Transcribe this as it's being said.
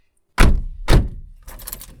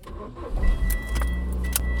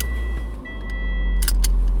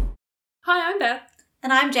Hi, I'm Beth.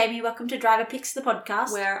 And I'm Jamie. Welcome to Driver Picks the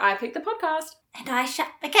podcast. Where I pick the podcast. And I shut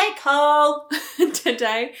the cake hole.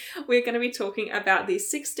 Today, we're going to be talking about the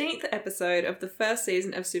 16th episode of the first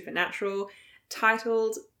season of Supernatural,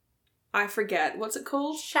 titled, I forget, what's it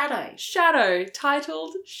called? Shadow.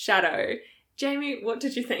 Titled Shadow. Jamie, what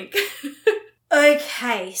did you think?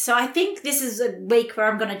 Okay, so I think this is a week where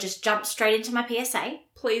I'm going to just jump straight into my PSA.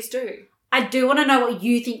 Please do. I do want to know what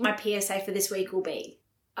you think my PSA for this week will be.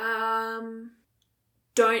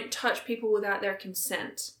 Don't touch people without their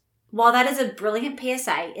consent. While that is a brilliant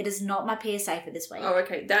PSA, it is not my PSA for this week. Oh,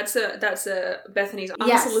 okay. That's a Bethany's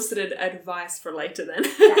Yes. unsolicited advice for later then.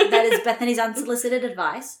 that is Bethany's unsolicited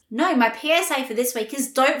advice. No, my PSA for this week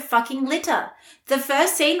is don't fucking litter. The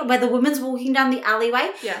first scene where the woman's walking down the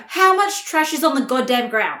alleyway, Yeah. how much trash is on the goddamn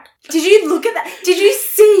ground? Did you look at that? Did you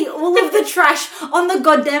see all of the trash on the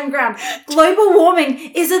goddamn ground? Global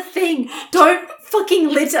warming is a thing. Don't fucking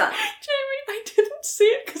litter. Jamie, I didn't see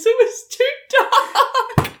it because it was too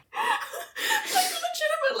dark.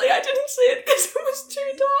 Legitimately, I didn't see it because it was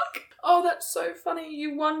too dark. Oh, that's so funny.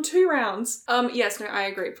 You won 2 rounds. Yes, no, I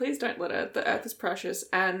agree. Please don't litter. The earth is precious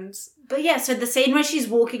and... But yeah, so the scene where she's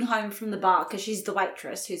walking home from the bar because she's the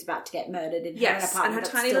waitress who's about to get murdered in her Yes, apartment. and her that's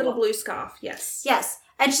tiny still little locked. blue scarf. Yes. Yes.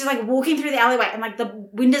 And she's like walking through the alleyway and like the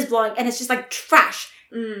wind is blowing and it's just like trash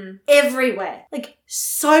Mm. everywhere. Like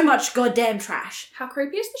so much goddamn trash. How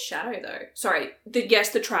creepy is the shadow, though? Sorry. The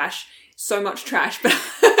trash. So much trash, but...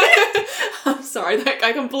 I'm sorry, like,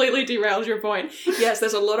 I completely derailed your point. Yes,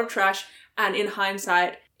 there's a lot of trash, and in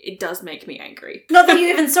hindsight, it does make me angry. Not that you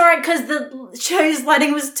even saw it because the show's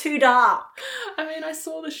lighting was too dark. I mean, I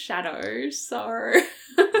saw the shadow, so...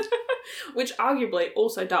 Which arguably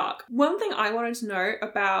also dark. One thing I wanted to know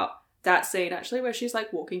about that scene, actually, where she's,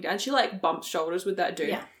 like, walking down, she, like, bumps shoulders with that dude.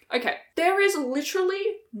 Yeah. Okay, there is literally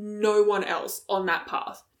no one else on that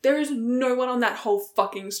path. There is no one on that whole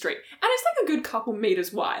fucking street. And it's, like, a good couple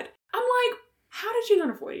meters wide. I'm like, how did you not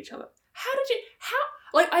avoid each other?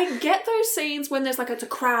 Like, I get those scenes when there's, like, it's a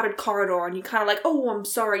crowded corridor and you kind of like, oh, I'm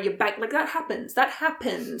sorry, you're back. Like, that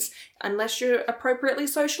happens. Unless you're appropriately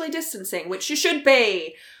socially distancing, which you should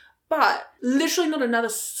be. But literally not another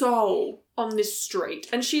soul on this street.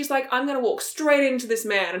 And she's like, I'm going to walk straight into this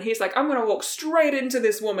man. And he's like, I'm going to walk straight into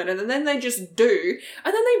this woman. And then they just do.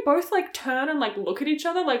 And then they both, like, turn and, like, look at each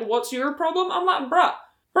other like, what's your problem? I'm like, bruh,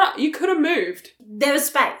 you could have moved. There was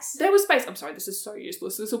space. There was space. I'm sorry, this is so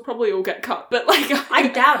useless. This will probably all get cut. But, like... I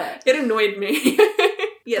doubt it. It annoyed me.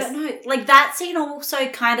 Yes. But no, like that scene also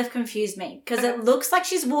kind of confused me because it looks like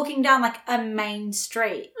she's walking down like a main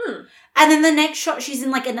street. And then the next shot she's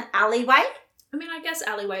in like an alleyway. I mean, I guess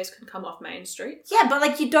alleyways can come off main streets. Yeah, but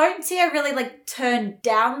like you don't see her really like turn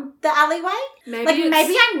down the alleyway. Maybe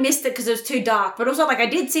I missed it because it was too dark, but also like I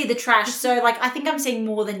did see the trash, so like I think I'm seeing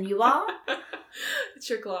more than you are. It's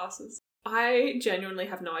your glasses. I genuinely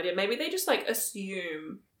have no idea. Maybe they just like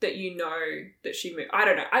assume that you know that she moved. I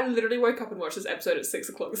don't know. I literally woke up and watched this episode at 6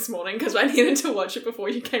 o'clock this morning because I needed to watch it before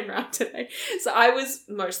you came around today. So I was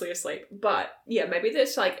mostly asleep. But yeah, maybe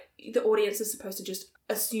there's like the audience is supposed to just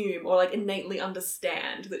assume or like innately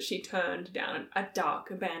understand that she turned down a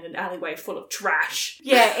dark abandoned alleyway full of trash.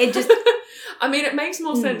 Yeah, it just... I mean, it makes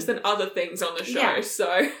more sense than other things on the show, Yeah.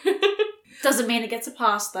 so... Doesn't mean it gets a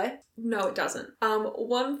pass though. No, it doesn't.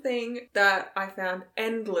 One thing that I found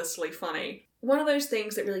endlessly funny, one of those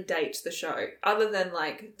things that really dates the show, other than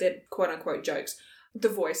like the quote-unquote jokes, the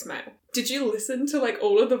voicemail. Did you listen to like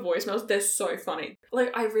all of the voicemails? They're so funny.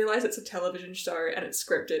 Like, I realise it's a television show and it's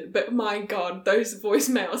scripted, but my god, those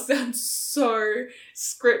voicemails sound so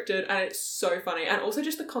scripted and it's so funny. And also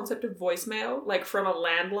just the concept of voicemail, like from a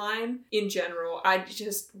landline in general, I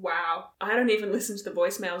just, wow. I don't even listen to the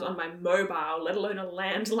voicemails on my mobile, let alone a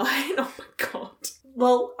landline. Oh my god.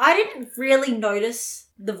 Well, I didn't really notice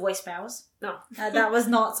the voicemails. No. That was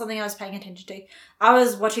not something I was paying attention to. I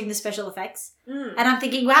was watching the special effects Mm. and I'm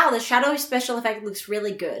thinking, wow, the shadow special effect looks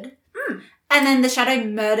really good. Mm. And then the shadow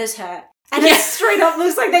murders her. And it straight up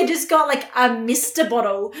looks like they just got like a mister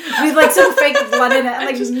bottle with like some fake blood in it and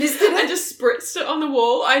like misted I it. just spritzed it on the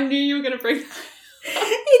wall. I knew you were going to bring that.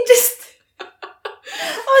 It just...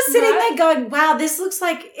 I was sitting there going, wow, this looks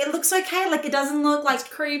like... It looks okay. Like it doesn't look like... It's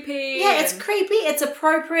creepy. Yeah, it's creepy. It's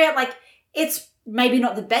appropriate. Like it's maybe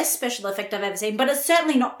not the best special effect I've ever seen, but it's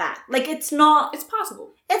certainly not bad. Like it's not... It's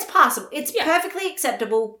passable. It's passable. It's perfectly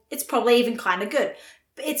acceptable. It's probably even kind of good.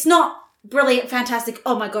 It's not brilliant, fantastic,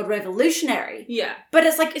 oh my god, revolutionary. Yeah. But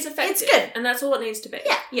it's like, It's effective. it's good. And that's all it needs to be.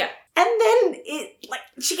 Yeah. Yeah. And then it, like,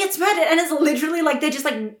 she gets murdered and it's literally like, they're just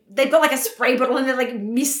like, they've got like a spray bottle and they're like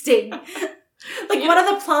misting Like Yeah. one of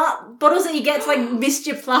the plant bottles that you get to like mist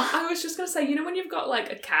your plant. I was just going to say, you know when you've got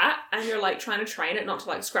like a cat and you're like trying to train it not to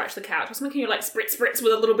like scratch the couch or something, you like spritz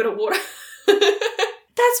with a little bit of water?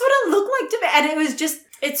 That's what it looked like to me. And it was just,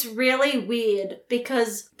 it's really weird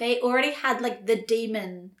because they already had like the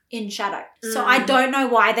demon in Shadow. So I don't know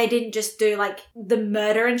why they didn't just do like the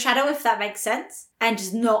murder in Shadow, if that makes sense. And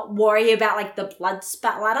just not worry about like the blood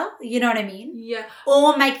splatter. You know what I mean? Yeah.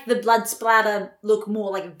 Or make the blood splatter look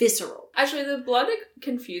more like visceral. Actually, the blood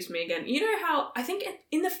confused me again. You know how, I think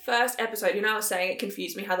in the first episode, you know I was saying it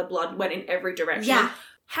confused me how the blood went in every direction? Yeah.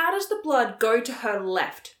 How does the blood go to her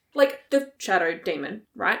left? Like, the shadow demon,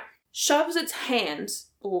 right? Shoves its hands,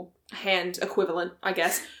 or hand equivalent, I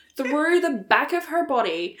guess, through the back of her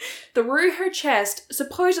body, through her chest,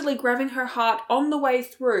 supposedly grabbing her heart on the way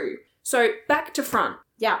through. So, back to front.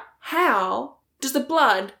 Yeah. How does the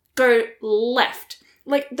blood go left?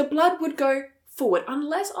 Like, the blood would go forward,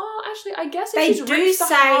 unless, actually, I guess if They she's do ripped the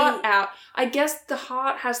say- heart out, I guess the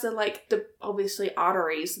heart has the obviously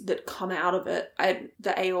arteries that come out of it,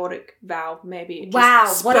 the aortic valve, maybe. It just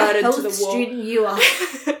Wow, what a spurted health to the wall. student you are.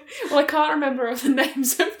 Well, I can't remember the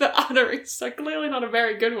names of the arteries, so clearly not a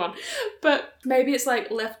very good one. But maybe it's like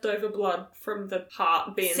leftover blood from the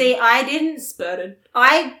heart being See, I spurted.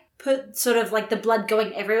 put sort of like the blood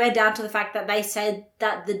going everywhere down to the fact that they said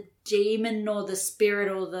that the demon or the spirit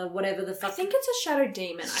or the whatever the I fuck, think it's a shadow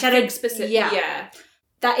demon. Shadow- I think specific. yeah.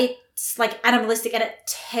 that it's like animalistic and it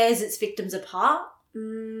tears its victims apart.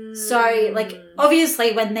 So, like,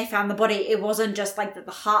 obviously when they found the body, it wasn't just like that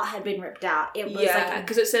the heart had been ripped out. It was yeah, like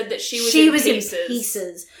because it said that she was in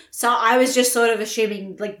pieces. So I was just sort of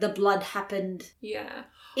assuming like the blood happened Yeah.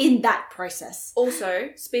 in that process. Also,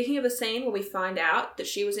 speaking of the scene where we find out that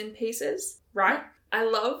she was in pieces, right? I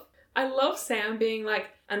love Sam being like,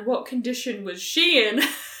 and what condition was she in?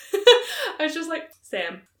 I was just like,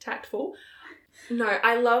 Sam, tactful. No,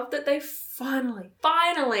 I love that they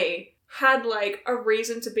finally had like a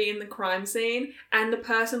reason to be in the crime scene, and the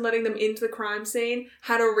person letting them into the crime scene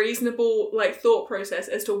had a reasonable like thought process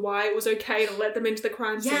as to why it was okay to let them into the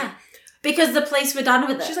crime scene. Yeah. Because the police were done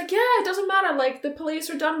with it. She's like, yeah, it doesn't matter. Like, the police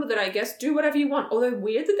are done with it, I guess. Do whatever you want. Although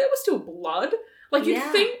weird that there was still blood. Like, you'd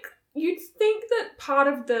Yeah. think that part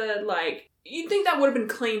of the, like, you'd think that would have been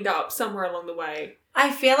cleaned up somewhere along the way.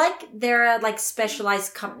 I feel like there are like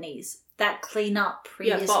specialized companies that clean up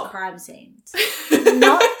previous Bob. crime scenes.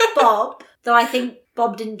 Not Bob, though I think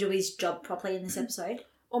Bob didn't do his job properly in this episode.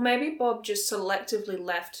 Or maybe Bob just selectively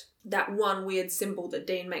left that one weird symbol that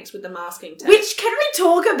Dean makes with the masking tape. Which, can we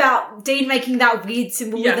talk about Dean making that weird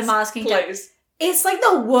symbol with the masking tape? please. It's like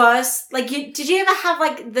the worst. Like, did you ever have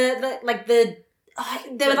like they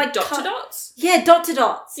were like dot to dots? Yeah, dot to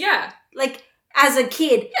dots. Yeah. Like, as a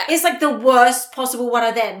kid, it's like the worst possible one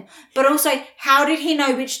of them. But also, how did he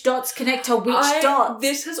know which dots connect to which dots?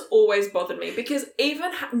 This has always bothered me because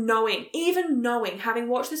even knowing, having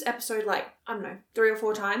watched this episode like, I don't know, 3 or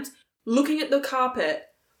 4 times, looking at the carpet,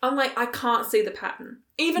 I'm like, I can't see the pattern.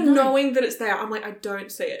 Even knowing that it's there, I'm like, I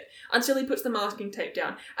don't see it. Until he puts the masking tape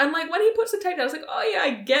down. And like, when he puts the tape down, I was like, oh yeah,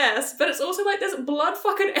 I guess. But it's also like, there's blood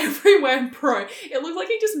fucking everywhere, bro. It looked like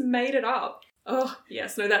he just made it up. Oh,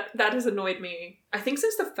 yes, no, that has annoyed me. I think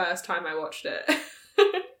since the first time I watched it.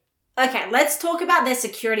 Okay, let's talk about their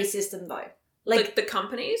security system though. Like the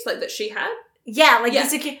companies, like that she had? Yeah, like Yeah.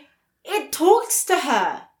 it talks to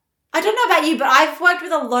her. I don't know about you, but I've worked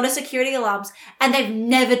with a lot of security alarms and they've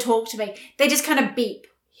never talked to me. They just kind of beep.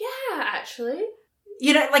 Yeah, actually.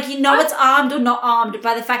 You know, like it's armed or not armed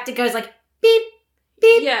by the fact it goes like beep,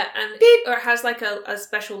 beep. Yeah, and beep. or it has like a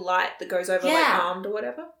special light that goes over like Yeah. armed or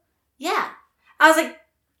whatever. Yeah. I was like,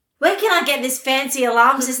 where can I get this fancy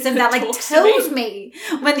alarm system that like Talks to tells me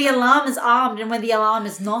when the alarm is armed and when the alarm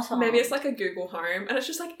is not armed? Maybe it's like a Google Home and it's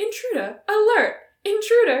just like, intruder, alert,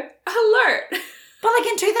 intruder, alert. But like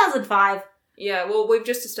in 2005. Yeah, well, we've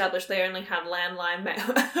just established they only had landline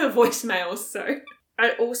voicemails, so.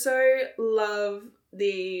 I also love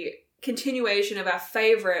the continuation of our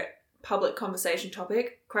favourite public conversation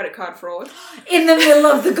topic, credit card fraud. In the middle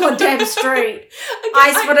of the goddamn street.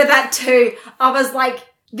 I spotted that too. I was like,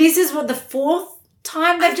 this is what the 4th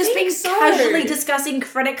time they've just been casually discussing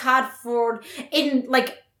credit card fraud in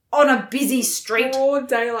like on a busy street. Broad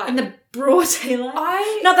daylight. In the broad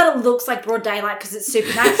daylight. Not that it looks like broad daylight because it's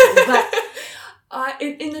supernatural, but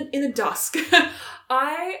in the dusk.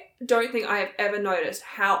 I don't think I have ever noticed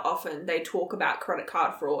how often they talk about credit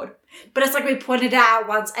card fraud. But it's like we pointed it out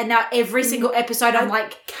once, and now every single episode I'm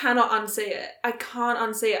like, cannot unsee it. I can't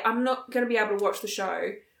unsee it. I'm not going to be able to watch the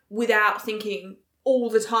show without thinking all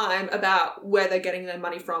the time about where they're getting their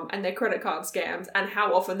money from and their credit card scams and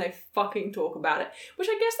how often they fucking talk about it. Which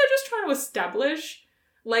I guess they're just trying to establish,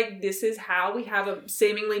 like, this is how we have a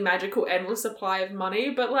seemingly magical endless supply of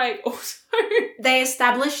money, but, like, also... They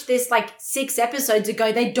established this, like, 6 episodes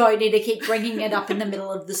ago. They don't need to keep bringing it up in the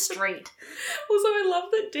middle of the street. Also, I love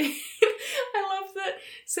that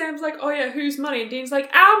Sam's like, oh yeah, whose money? And Dean's like,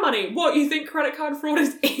 our money. What, you think credit card fraud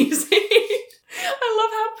is easy? I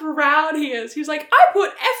love how proud he is. He's like, I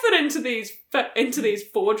put effort into these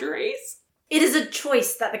forgeries. It is a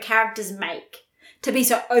choice that the characters make to be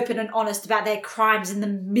so open and honest about their crimes in the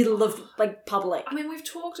middle of, like, public. I mean, we've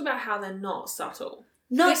talked about how they're not subtle.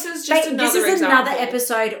 No, this is just another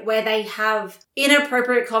episode where they have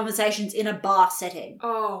inappropriate conversations in a bar setting.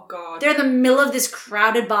 Oh, God. They're in the middle of this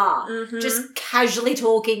crowded bar, Mm-hmm. just casually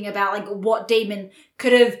talking about, like, what demon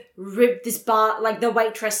could have ripped this bar, like, the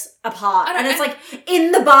waitress apart. And it's, like,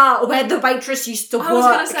 in the bar where the waitress used to work. I was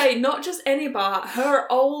going to say, not just any bar,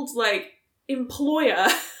 her old, like, employer.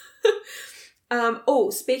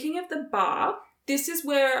 Speaking of the bar, this is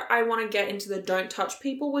where I want to get into the don't touch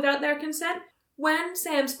people without their consent. When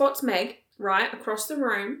Sam spots Meg, right, across the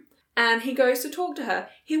room, and he goes to talk to her,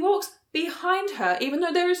 he walks behind her, even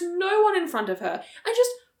though there is no one in front of her, and just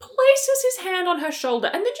places his hand on her shoulder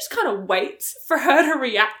and then just kind of waits for her to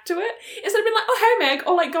react to it. Instead of being like, oh, hey, Meg,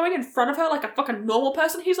 or, like, going in front of her like a fucking normal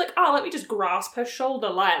person, he's like, oh, let me just grasp her shoulder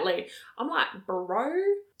lightly. I'm like, bro,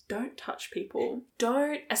 don't touch people.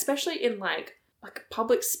 Don't, especially in, like a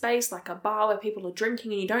public space, like a bar where people are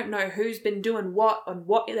drinking and you don't know who's been doing what and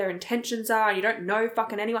what their intentions are and you don't know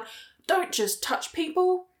fucking anyone. Don't just touch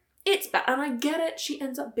people. It's bad. And I get it, she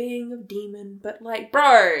ends up being a demon, but, like,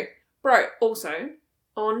 bro, also,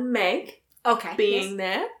 on Meg being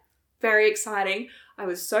there, very exciting. I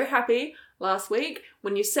was so happy last week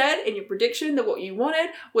when you said in your prediction that what you wanted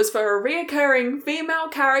was for a reoccurring female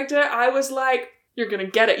character. I was like, you're going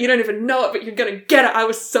to get it. You don't even know it, but you're going to get it. I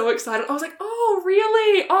was so excited. I was like, oh,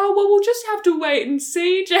 really? Oh, well, we'll just have to wait and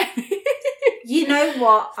see, Jenny. You know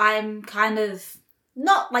what I'm kind of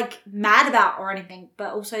not, like, mad about or anything,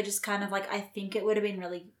 but also just kind of, like, I think it would have been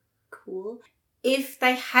really cool if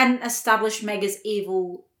they hadn't established Meg as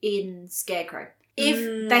evil in Scarecrow.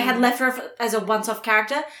 If they had left her as a once-off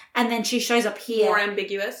character and then she shows up here. More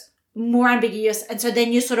ambiguous. And so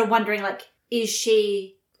then you're sort of wondering, like, is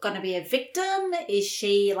she going to be a victim? Is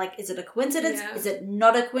she, like, is it a coincidence? Yeah. Is it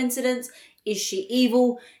not a coincidence? Is she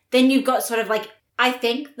evil? Then you've got sort of, like, I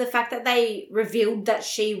think the fact that they revealed that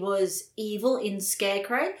she was evil in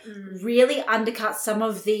Scarecrow really undercut some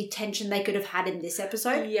of the tension they could have had in this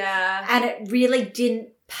episode. Yeah. And it really didn't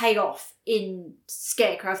pay off in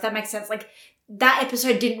Scarecrow, if that makes sense. Like, that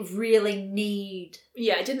episode didn't really need...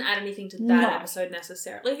 Yeah, it didn't add anything to that episode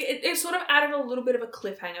necessarily. Like, it sort of added a little bit of a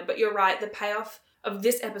cliffhanger, but you're right, the payoff of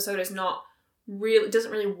this episode is not really,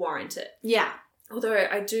 doesn't really warrant it. Yeah. Although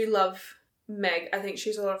I do love Meg. I think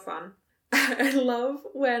she's a lot of fun. I love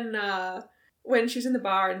when she's in the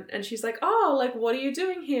bar and she's like, oh, like, what are you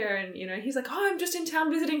doing here? And, you know, he's like, oh, I'm just in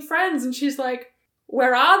town visiting friends. And she's like,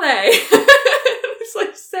 where are they? It's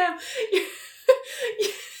like, Sam, you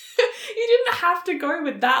didn't have to go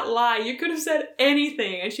with that lie. You could have said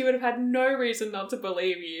anything and she would have had no reason not to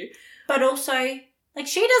believe you. But also, like,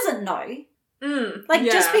 she doesn't know.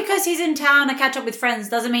 Just because he's in town to catch up with friends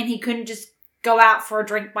doesn't mean he couldn't just go out for a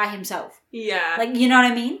drink by himself. Yeah. Like, you know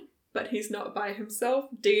what I mean? But he's not by himself.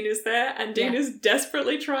 Dean is there, and Dean is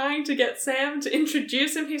desperately trying to get Sam to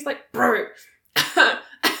introduce him. He's like, bro. And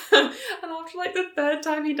after, like, the third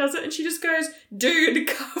time he does it, and she just goes, dude,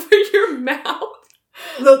 cover your mouth.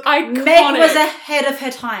 Look, Iconic. Meg was ahead of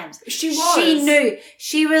her times. She was. She knew.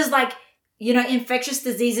 She was like, you know, infectious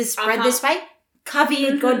diseases spread this way. Cover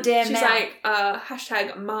your goddamn mouth. She's like,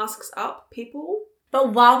 hashtag masks up, people.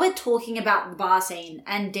 But while we're talking about the bar scene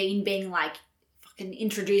and Dean being like, fucking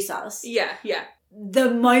introduce us. Yeah. The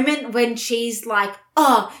moment when she's like,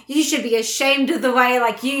 oh, you should be ashamed of the way,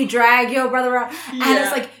 like, you drag your brother around. Yeah. And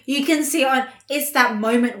it's like, you can see it's that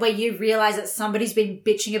moment where you realise that somebody's been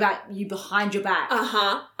bitching about you behind your back.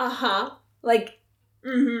 Like.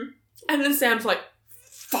 Mm-hmm. And then Sam's like,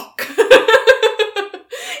 fuck.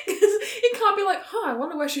 Can't be like, I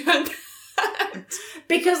wonder where she heard that.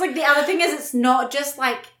 Because, like, the other thing is it's not just,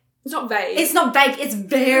 like... It's not vague. It's not vague. It's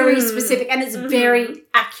very specific and it's very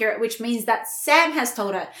accurate, which means that Sam has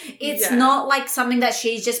told her. It's not, like, something that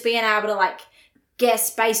she's just being able to, like, guess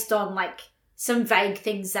based on, like, some vague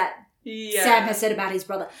things that Sam has said about his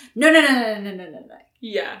brother. No.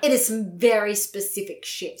 Yeah. It is some very specific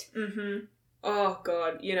shit. Mm-hmm. Oh,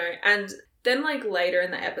 God, you know, and then, like, later in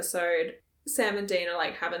the episode... Sam and Dean are,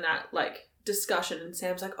 like, having that, like, discussion, and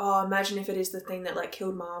Sam's like, oh, imagine if it is the thing that, like,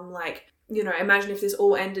 killed Mum, like, you know, imagine if this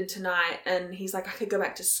all ended tonight, and he's like, I could go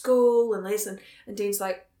back to school and listen, and Dean's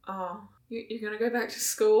like, oh, you're gonna go back to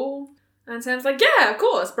school? And Sam's like, yeah, of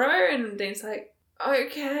course, bro, and Dean's like,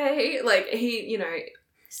 okay, like, he, you know...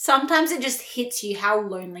 Sometimes it just hits you how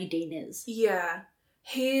lonely Dean is. Yeah.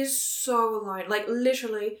 He's so alone. Like,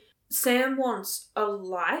 literally, Sam wants a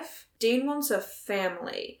life. Dean wants a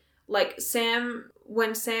family. Like,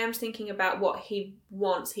 when Sam's thinking about what he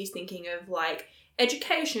wants, he's thinking of, like,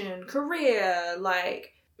 education, career,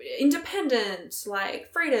 like, independence,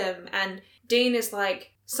 like, freedom. And Dean is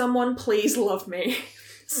like, someone please love me.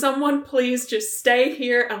 Someone please just stay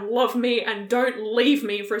here and love me and don't leave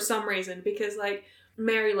me for some reason. Because, like,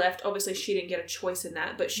 Mary left. Obviously, she didn't get a choice in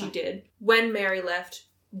that, but she did. When Mary left,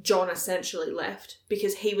 John essentially left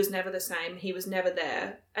because he was never the same. He was never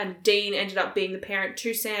there. And Dean ended up being the parent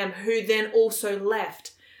to Sam, who then also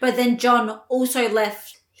left. But then John also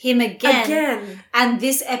left him again. And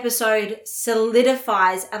this episode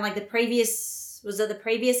solidifies, and like the previous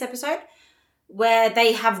episode? Where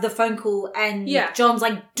they have the phone call and John's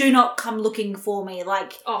like, do not come looking for me.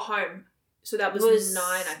 Like, oh, home. So that was 9,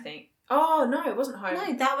 I think. Oh, no, it wasn't home.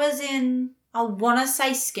 No, that was in, I want to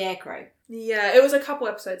say Scarecrow. Yeah, it was a couple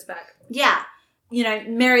episodes back. Yeah. You know,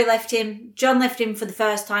 Mary left him. John left him for the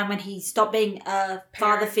first time when he stopped being a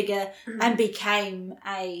father figure and became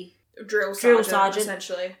a drill sergeant,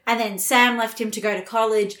 essentially. And then Sam left him to go to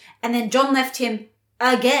college. And then John left him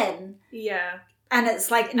again. Yeah. And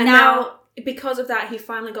it's like, and now because of that, he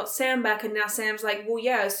finally got Sam back, and now Sam's like, well,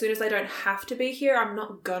 yeah, as soon as I don't have to be here, I'm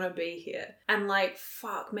not gonna be here. And, like,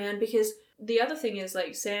 fuck, man, because the other thing is,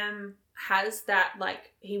 like, Sam has that,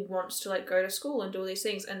 like, he wants to, like, go to school and do all these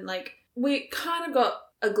things, and, like, we kind of got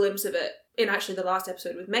a glimpse of it in actually the last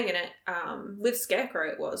episode with Megan, with Scarecrow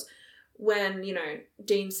it was, when, you know,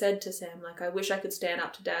 Dean said to Sam, like, I wish I could stand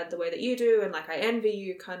up to Dad the way that you do, and, like, I envy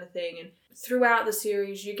you kind of thing. And throughout the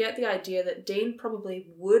series, you get the idea that Dean probably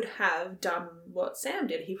would have done what Sam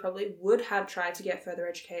did. He probably would have tried to get further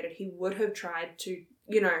educated. He would have tried to,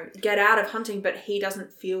 you know, get out of hunting, but he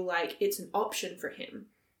doesn't feel like it's an option for him.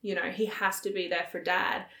 You know, he has to be there for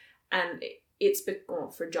Dad, and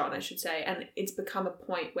for John, I should say, and it's become a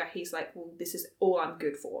point where he's like, well, this is all I'm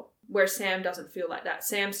good for. Where Sam doesn't feel like that.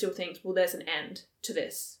 Sam still thinks, well, there's an end to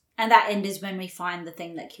this. And that end is when we find the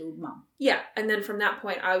thing that killed Mum. Yeah, and then from that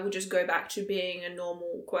point, I would just go back to being a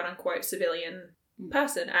normal, quote-unquote, civilian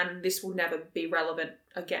person, and this will never be relevant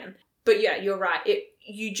again. But yeah, you're right.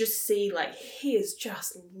 You just see, like, he is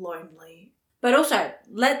just lonely. But also,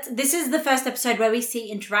 this is the first episode where we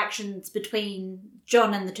see interactions between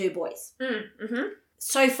John and the two boys. Mm-hmm.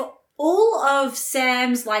 So for all of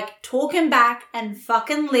Sam's, like, talking back and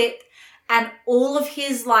fucking lip, and all of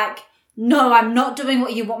his, like, no, I'm not doing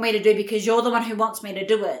what you want me to do because you're the one who wants me to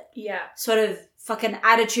do it. Yeah. Sort of fucking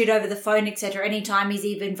attitude over the phone, etc. Anytime he's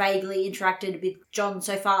even vaguely interacted with John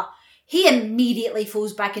so far, he immediately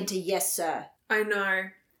falls back into yes, sir. I know.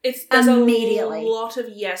 There's a lot of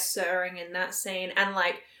yes sirring in that scene, and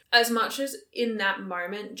like as much as in that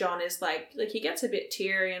moment John is like he gets a bit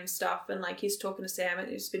teary and stuff, and like he's talking to Sam and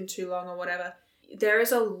it's been too long or whatever, there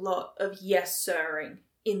is a lot of yes sirring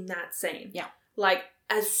in that scene. Yeah. Like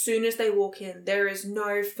as soon as they walk in, there is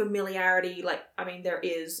no familiarity, like I mean there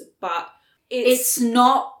is, but it's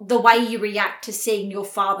not the way you react to seeing your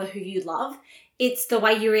father who you love, it's the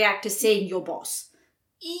way you react to seeing your boss.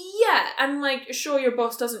 Yeah, and like, sure, your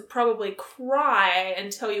boss doesn't probably cry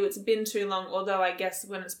and tell you it's been too long, although I guess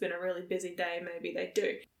when it's been a really busy day, maybe they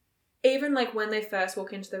do. Even like when they first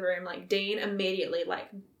walk into the room, like Dean immediately like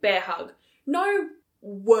bear hug. No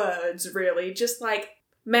words really, just like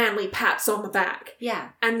manly pats on the back. Yeah.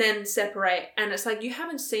 And then separate. And it's like, you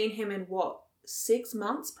haven't seen him in what, 6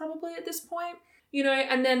 months probably at this point? You know,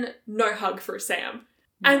 and then no hug for Sam.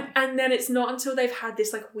 No. And then it's not until they've had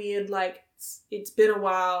this like weird like, it's been a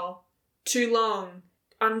while, too long,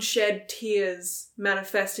 unshed tears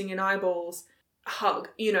manifesting in eyeballs, hug,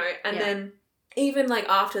 you know, and then even like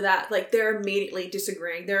after that, like they're immediately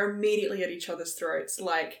disagreeing. They're immediately at each other's throats.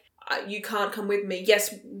 Like, you can't come with me.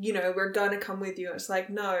 Yes, you know, we're going to come with you. It's like,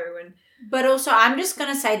 no. But also, I'm just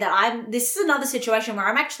going to say that this is another situation where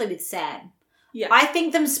I'm actually with Sam. Yeah. I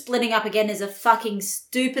think them splitting up again is a fucking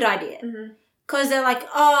stupid idea. Mm-hmm. Because they're like,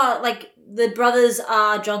 oh, like, the brothers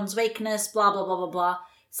are John's weakness, blah, blah, blah, blah, blah.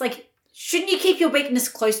 It's like, shouldn't you keep your weakness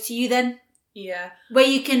close to you then? Yeah. Where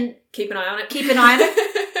you can... Keep an eye on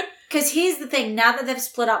it. Because here's the thing, now that they've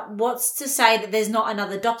split up, what's to say that there's not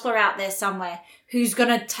another Doppler out there somewhere who's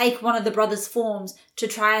going to take one of the brothers' forms to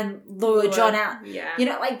try and lure John out? Yeah. You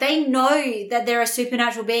know, like, they know that there are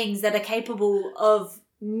supernatural beings that are capable of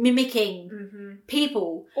mimicking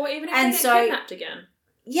people. Or even if And they get so- kidnapped again.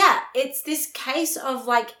 Yeah, it's this case of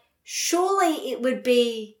like, surely it would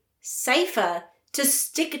be safer to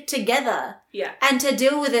stick together Yeah. and to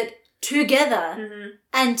deal with it together Mm-hmm.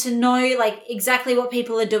 and to know like exactly what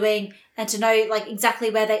people are doing and to know like exactly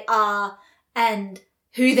where they are and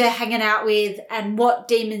who they're hanging out with and what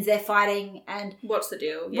demons they're fighting and What's the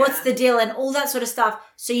deal? what's the deal and all that sort of stuff.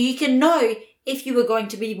 So you can know if you were going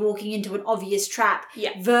to be walking into an obvious trap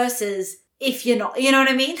versus if you're not. You know what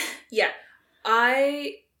I mean? Yeah.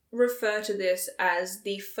 I refer to this as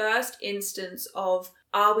the first instance of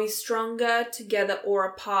are we stronger together or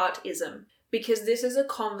apart-ism? Because this is a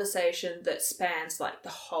conversation that spans like the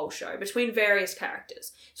whole show between various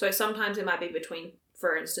characters. So sometimes it might be between,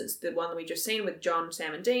 for instance, the one that we just seen with John,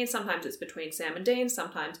 Sam and Dean. Sometimes it's between Sam and Dean.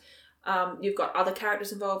 Sometimes you've got other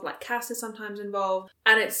characters involved, like Cass is sometimes involved.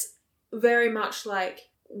 And it's very much like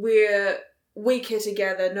we're weaker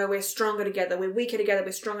together. No, we're stronger together. We're weaker together.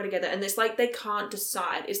 We're stronger together. And it's like they can't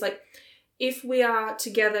decide. It's like if we are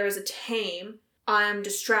together as a team, I am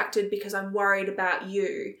distracted because I'm worried about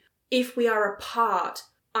you. If we are apart,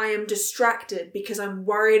 I am distracted because I'm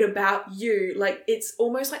worried about you. Like, it's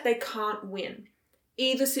almost like they can't win.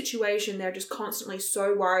 Either situation, they're just constantly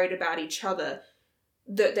so worried about each other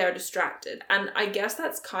that they're distracted. And I guess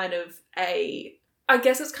that's kind of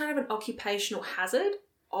an occupational hazard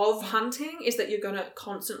of hunting, is that you're going to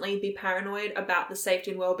constantly be paranoid about the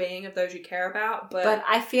safety and well-being of those you care about. But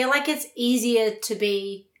I feel like it's easier to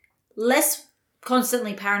be less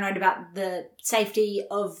constantly paranoid about the safety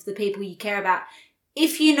of the people you care about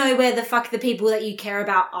if you know where the fuck the people that you care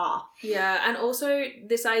about are. Yeah, and also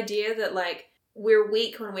this idea that, like, we're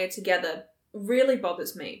weak when we're together really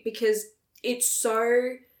bothers me because it's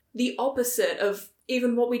so the opposite of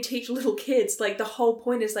even what we teach little kids. Like, the whole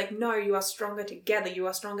point is, like, no, you are stronger together. You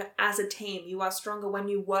are stronger as a team. You are stronger when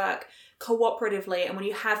you work cooperatively and when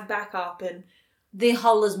you have backup and... The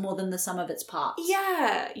whole is more than the sum of its parts.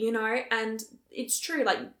 Yeah, you know, and it's true.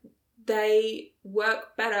 Like, they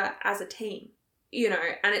work better as a team, you know,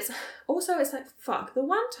 and it's also, it's like, fuck, the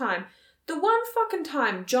one fucking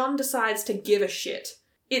time John decides to give a shit,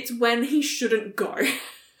 it's when he shouldn't go.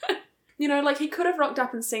 You know, like, he could have rocked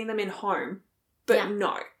up and seen them in home, but Yeah.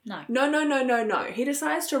 No. He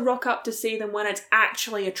decides to rock up to see them when it's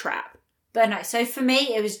actually a trap. But no, so for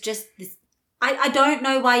me, it was just this. I don't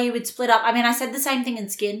know why you would split up. I mean, I said the same thing in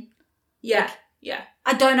Skin. Yeah, Like, yeah.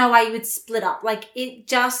 I don't know why you would split up. Like,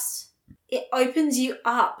 it opens you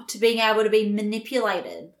up to being able to be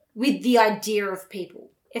manipulated with the idea of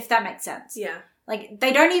people, if that makes sense. Yeah. Like,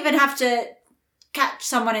 they don't even have to catch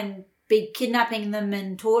someone and be kidnapping them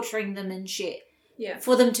and torturing them and shit Yeah.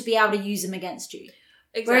 for them to be able to use them against you.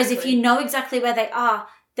 Exactly. Whereas if you know exactly where they are,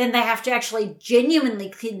 then they have to actually genuinely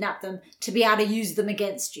kidnap them to be able to use them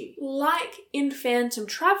against you. Like in Phantom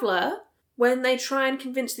Traveller, when they try and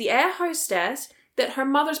convince the air hostess that her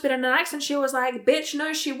mother's been in an accident, she was like, bitch,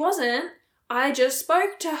 no, she wasn't. I just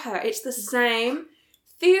spoke to her. It's the same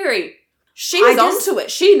theory. She's onto it.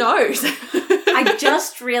 She knows. I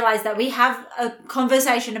just realised that we have a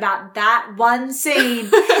conversation about that one scene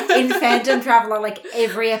in Phantom Traveller like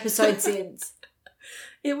every episode since.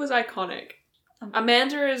 It was iconic.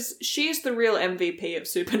 Amanda she's the real MVP of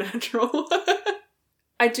Supernatural.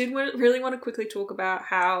 I did really want to quickly talk about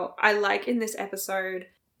how I like in this episode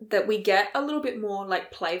that we get a little bit more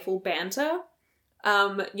like playful banter,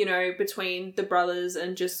 you know, between the brothers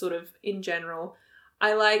and just sort of in general.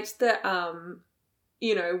 I liked that,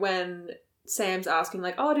 you know, when Sam's asking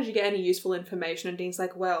like, oh, did you get any useful information? And Dean's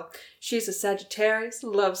like, well, she's a Sagittarius,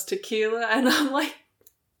 loves tequila. And I'm like,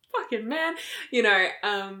 fucking man, you know,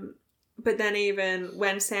 but then even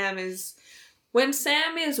when Sam is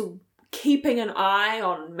keeping an eye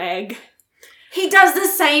on Meg, he does the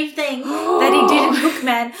same thing that he did in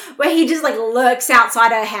Hookman, where he just like lurks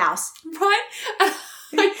outside her house. right?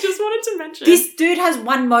 I just wanted to mention This dude has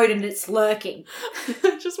one mode and it's lurking.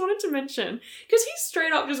 I just wanted to mention because he's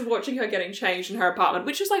straight up just watching her getting changed in her apartment,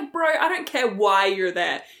 which is like, bro, I don't care why you're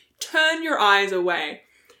there. Turn your eyes away.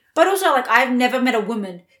 But also, like, I've never met a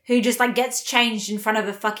woman who just, like, gets changed in front of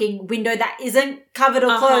a fucking window that isn't covered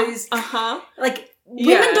or closed. Like,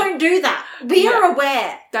 women don't do that. We are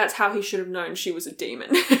aware. That's how he should have known she was a demon.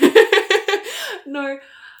 No,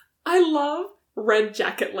 I love Red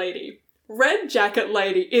Jacket Lady. Red Jacket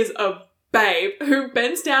Lady is a babe who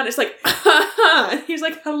bends down. It's like, and he's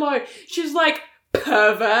like, hello. She's like,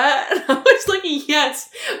 pervert. And I was like, yes,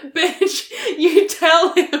 bitch, you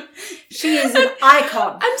tell him. She is an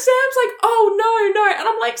icon. And Sam's like, oh, no. And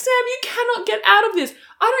I'm like, Sam, you cannot get out of this.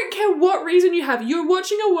 I don't care what reason you have. You're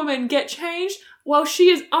watching a woman get changed while she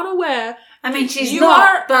is unaware. I mean, she's You not,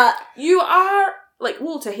 are- but You are, like,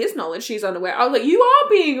 well, to his knowledge, she's unaware. I was like, you are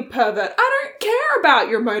being a pervert. I don't care about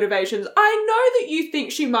your motivations. I know that you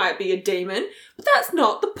think she might be a demon, but that's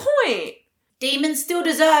not the point. demons still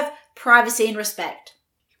deserve privacy and respect.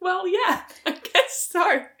 Well, yeah, I guess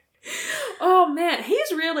so. Oh, man,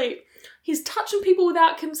 he's touching people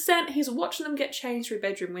without consent. He's watching them get changed through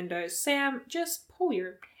bedroom windows. Sam, just pull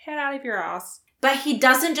your head out of your ass. But he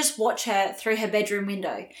doesn't just watch her through her bedroom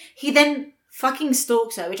window. He then fucking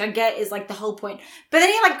stalks her, which I get is like the whole point. But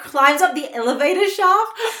then he like climbs up the elevator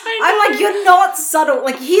shaft. I'm like, you're not subtle.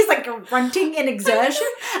 Like he's like grunting in exertion.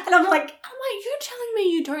 And I'm like, you're telling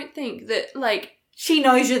me you don't think that, like, she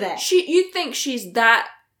knows you're there. you think she's that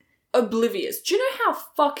oblivious? Do you know how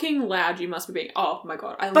fucking loud you must be being? Oh my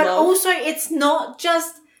god, But also, it's not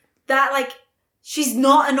just that, like, she's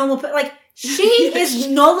not a normal person. Like, she is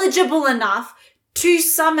knowledgeable enough to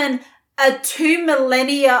summon a 2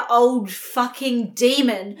 millennia old fucking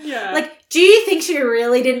demon. Yeah. Like, do you think she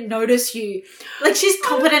really didn't notice you? Like, she's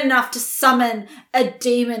competent enough to summon a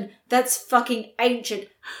demon that's fucking ancient,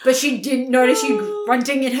 but she didn't notice you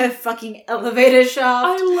grunting in her fucking elevator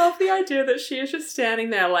shaft. I love the idea that she is just standing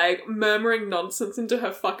there, like, murmuring nonsense into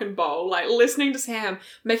her fucking bowl, like, listening to Sam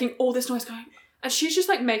making all this noise going, and she's just,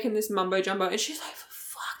 like, making this mumbo-jumbo, and she's like, for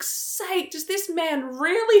fuck's sake, does this man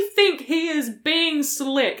really think he is being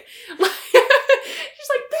slick? Like, she's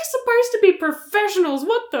like, they're supposed to be professionals,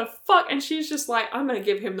 what the fuck? And she's just like, I'm gonna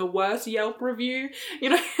give him the worst Yelp review,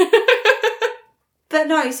 you know? But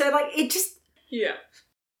no, so, like, it just... Yeah.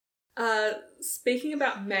 Speaking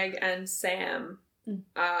about Meg and Sam,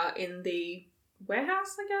 in the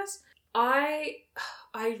warehouse, I guess,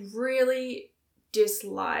 I really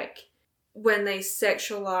dislike when they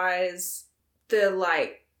sexualize the,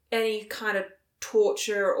 like, any kind of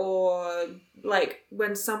torture or, like,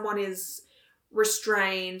 when someone is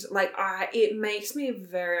restrained, like, it makes me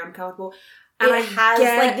very uncomfortable. And it has,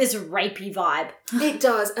 like, this rapey vibe. It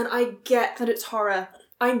does, and I get that it's horror.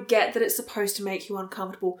 I get that it's supposed to make you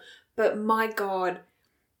uncomfortable, but my god,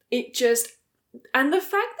 it just... And the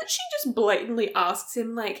fact that she just blatantly asks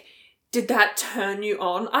him, like, did that turn you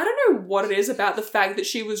on? I don't know what it is about the fact that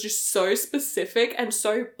she was just so specific and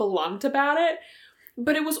so blunt about it,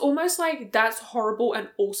 but it was almost like that's horrible and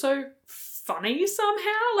also funny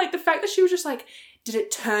somehow. Like, the fact that she was just like, did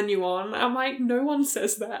it turn you on? I'm like, no one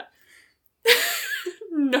says that.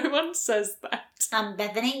 No one says that.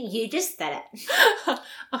 Bethany, you just said it.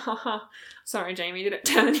 Sorry, Jamie, did it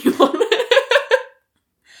turn you on?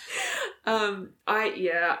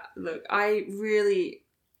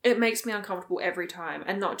 It makes me uncomfortable every time,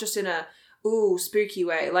 and not just in a, ooh, spooky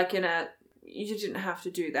way, like in a, you didn't have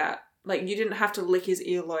to do that. Like, you didn't have to lick his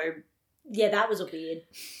earlobe. Yeah, that was weird.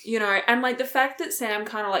 You know, and like the fact that Sam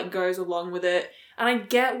kind of like goes along with it, and I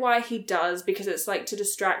get why he does, because it's like to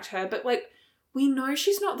distract her, but like, we know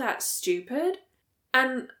she's not that stupid.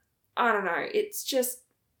 And I don't know, it's just...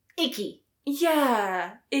 Icky.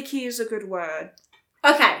 Yeah, icky is a good word.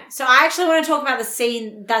 Okay, so I actually want to talk about the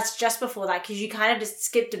scene that's just before that, because you kind of just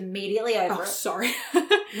skipped immediately over it. Sorry.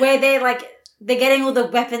 Where they're getting all the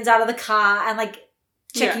weapons out of the car and like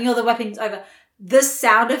checking all the weapons over. The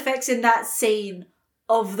sound effects in that scene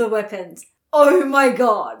of the weapons. Oh my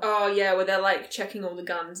god. Oh yeah, where they're like checking all the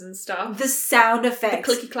guns and stuff. The sound effects.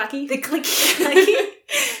 The clicky-clacky. The clicky-clacky.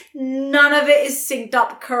 None of it is synced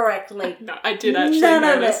up correctly. No, I did actually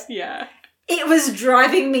notice. Yeah. It was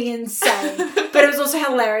driving me insane. But it was also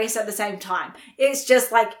hilarious at the same time. It's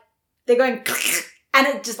just like, they're going and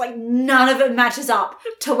it just like, none of it matches up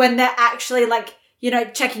to when they're actually like, you know,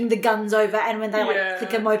 checking the guns over and when they like click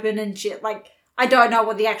them open and shit. Like, I don't know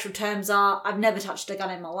what the actual terms are. I've never touched a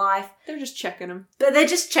gun in my life. They're just checking them. But they're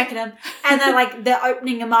just checking them. And they're like, they're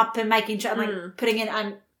opening them up and making sure, and like putting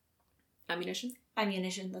in ammunition.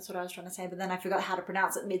 Ammunition, that's what I was trying to say, but then I forgot how to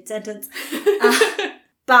pronounce it mid-sentence.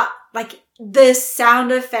 But like the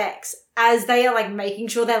sound effects as they are like making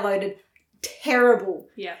sure they're loaded, terrible.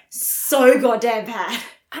 Yeah. So goddamn bad.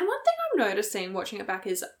 And one thing I'm noticing watching it back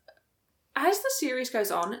is, as the series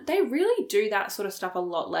goes on, they really do that sort of stuff a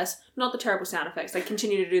lot less. Not the terrible sound effects, they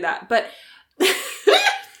continue to do that, but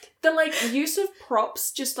the like use of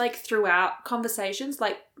props just like throughout conversations,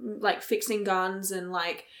 like fixing guns and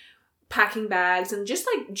like packing bags and just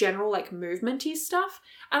like general like movementy stuff.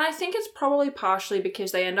 And I think it's probably partially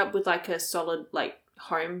because they end up with like a solid like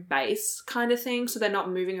home base kind of thing, so they're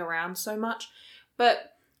not moving around so much.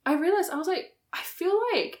 But I realized, I was like, I feel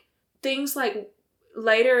like things like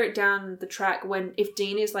later down the track, when if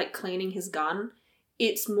Dean is like cleaning his gun,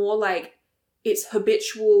 it's more like it's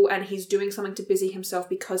habitual and he's doing something to busy himself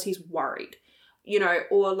because he's worried, you know,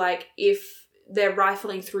 or like if they're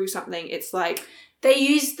rifling through something, it's like... They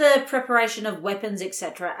use the preparation of weapons,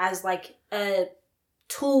 etc., as like a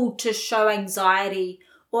tool to show anxiety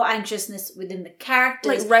or anxiousness within the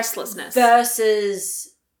characters. Like restlessness.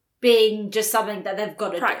 Versus being just something that they've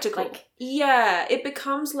got to practical. do. Like, yeah, it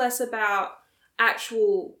becomes less about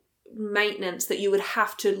actual maintenance that you would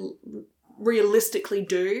have to realistically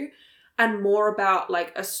do and more about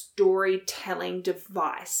like a storytelling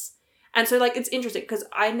device. And so like it's interesting because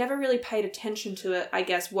I never really paid attention to it, I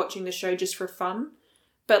guess, watching the show just for fun.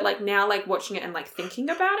 But like now, like watching it and like thinking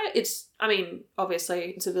about it, it's, I mean,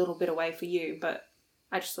 obviously it's a little bit away for you, but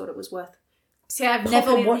I just thought it was worth... See, I've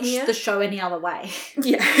never watched the show any other way.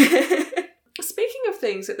 Yeah. Speaking of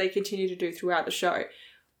things that they continue to do throughout the show,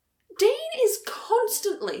 Dean is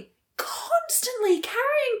constantly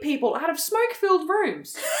carrying people out of smoke-filled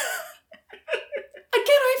rooms.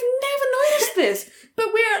 Again, I've never noticed this.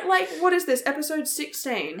 But we're at, like, what is this, episode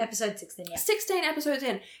 16? Episode 16, yeah. 16 episodes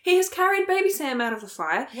in. He has carried baby Sam out of the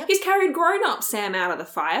fire. Yep. He's carried grown-up Sam out of the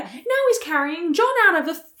fire. Mm-hmm. Now he's carrying John out of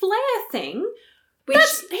the flare thing. Which,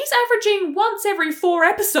 He's averaging once every 4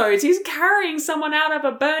 episodes. He's carrying someone out of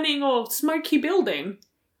a burning or smoky building.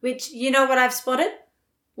 which, you know what I've spotted?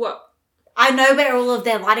 What? I know where all of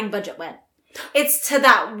their lighting budget went. It's to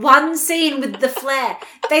that one scene with the flare.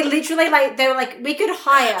 They literally, like, they were like, we could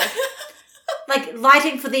hire, like,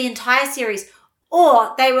 lighting for the entire series.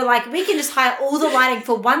 Or they were like, we can just hire all the lighting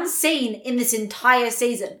for one scene in this entire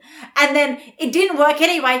season. And then it didn't work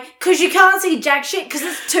anyway because you can't see jack shit because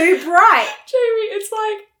it's too bright. Jamie, it's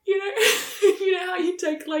like, you know how you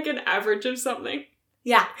take, like, an average of something?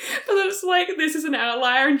 Yeah. But then it's like, this is an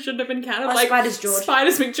outlier and shouldn't have been counted. Or Like, Spiders George.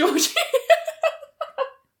 Spiders McGeorge.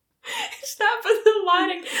 It's that for the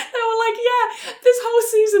lighting. They were like, yeah, this whole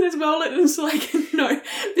season is well lit. And it's like, no,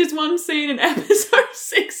 this one scene in episode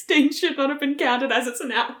 16 should not have been counted as it's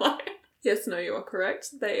an outlier. Yes, no, you are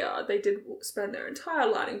correct. They did spend their entire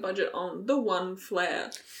lighting budget on the one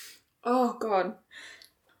flare. Oh, God.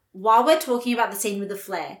 While we're talking about the scene with the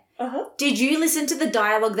flare, did you listen to the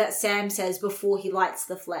dialogue that Sam says before he lights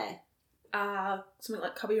the flare? Something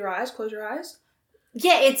like, cover your eyes, close your eyes.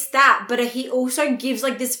 Yeah, it's that, but he also gives,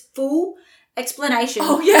 like, this full explanation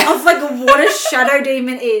Oh, yeah. of, like, what a shadow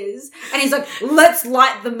demon is. And he's like, let's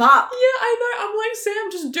light them up. Yeah, I know. I'm like, Sam,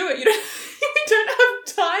 just do it. You don't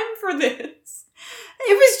have time for this.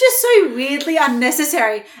 It was just so weirdly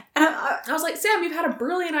unnecessary. And I was like, Sam, you've had a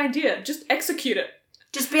brilliant idea. Just execute it.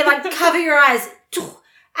 just be like, cover your eyes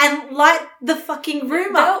and light the fucking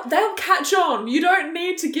room up. They'll catch on. You don't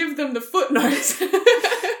need to give them the footnotes. No,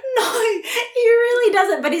 he really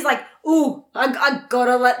doesn't. But he's like, ooh, I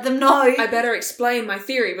gotta let them know. I better explain my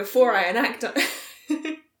theory before I enact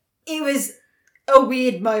it. It was a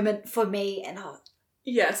weird moment for me. And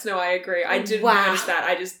Yes, no, I agree. I didn't Wow. notice that.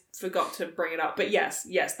 I just forgot to bring it up. But yes,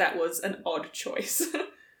 that was an odd choice.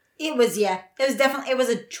 it was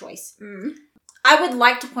a choice. Mm. I would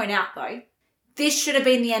like to point out, though, this should have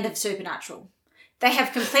been the end of Supernatural. They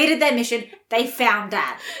have completed their mission. They found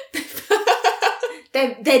Dad.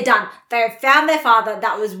 They're done. They have found their father.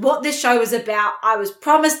 That was what this show was about. I was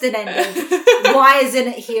promised an ending. Why isn't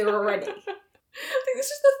it here already? I think this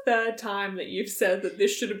is the 3rd time that you've said that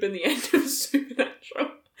this should have been the end of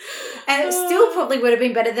Supernatural. And it still probably would have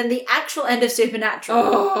been better than the actual end of Supernatural.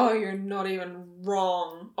 Oh, you're not even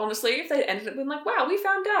wrong. Honestly, if they ended up being like, wow, we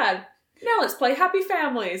found Dad. Now let's play Happy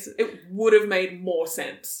Families. It would have made more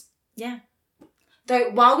sense. Yeah.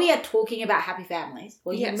 Though, while we are talking about Happy Families,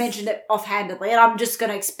 well, you Yes. mentioned it offhandedly, and I'm just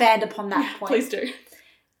going to expand upon that point. Please do.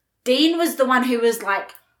 Dean was the one who was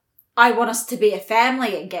like, I want us to be a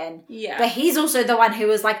family again. Yeah. But he's also the one who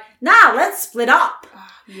was like, nah, let's split up.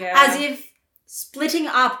 Yeah. As if splitting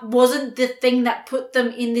up wasn't the thing that put them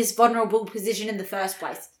in this vulnerable position in the first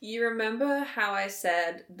place. You remember how I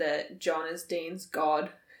said that John is Dean's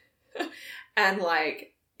god? And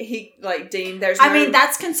Dean, there's no... I mean,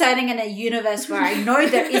 that's concerning in a universe where I know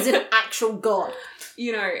there is an actual god.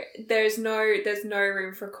 You know, there's no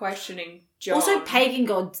room for questioning John. Also, pagan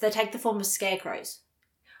gods, they take the form of scarecrows.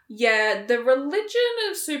 Yeah, the religion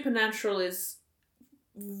of Supernatural is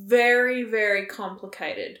very, very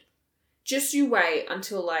complicated. Just you wait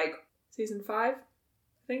until, like, season 5? I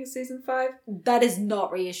think it's season 5. That is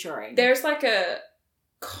not reassuring. There's, like, a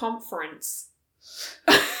conference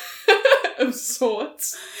of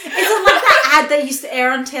sorts. Is it like that ad that used to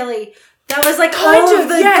air on telly? That was like Kind all of, of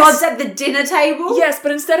the yes. gods at the dinner table? Yes,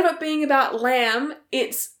 but instead of it being about lamb,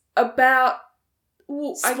 it's about...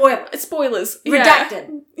 Spoilers.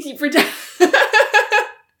 Redacted. Yeah.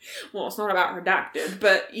 Well, it's not about redacted,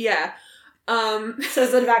 but yeah. So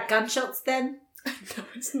is it about gunshots then? No,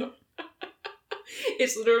 it's not.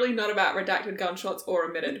 It's literally not about redacted gunshots or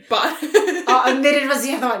omitted, but... Omitted was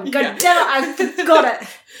the other one. God damn it, I got it.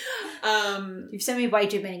 You've sent me way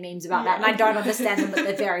too many memes about that, and I don't understand them, but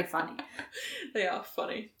they're very funny. They are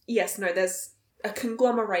funny. Yes, no, there's a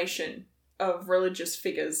conglomeration of religious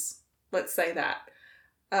figures, let's say that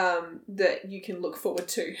you can look forward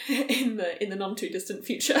to in the not too distant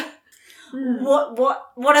future.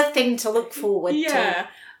 What a thing to look forward to. Yeah.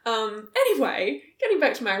 Anyway, getting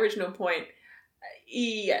back to my original point,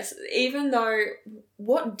 yes, even though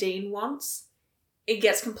what Dean wants, it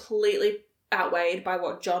gets completely outweighed by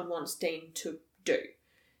what John wants Dean to do.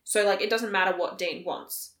 So, like, it doesn't matter what Dean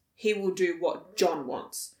wants. He will do what John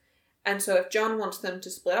wants. And so if John wants them to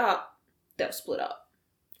split up, they'll split up.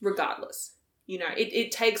 Regardless. You know,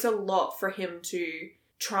 it takes a lot for him to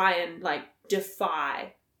try and, like,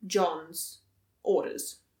 defy John's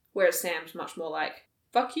orders. Whereas Sam's much more like,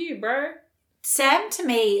 fuck you, bro. Sam, to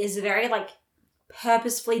me, is very, like,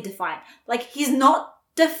 purposefully defiant. Like, he's not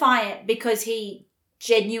defiant because he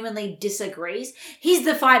genuinely disagrees. He's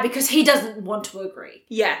defiant because he doesn't want to agree.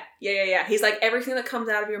 Yeah. He's like, everything that comes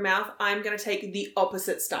out of your mouth, I'm going to take the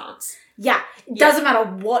opposite stance. Yeah. It doesn't matter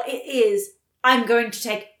what it is, I'm going to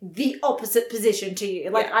take the opposite position to you.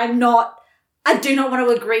 Like, I do not want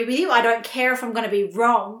to agree with you. I don't care if I'm going to be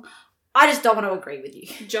wrong. I just don't want to agree with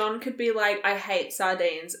you. John could be like, I hate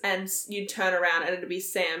sardines, and you'd turn around and it'd be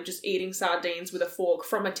Sam just eating sardines with a fork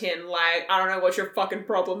from a tin, like, I don't know what's your fucking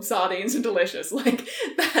problem, sardines are delicious. Like,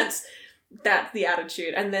 that's the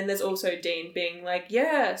attitude. And then there's also Dean being like,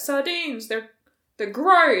 yeah, sardines, they're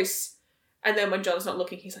gross. And then when John's not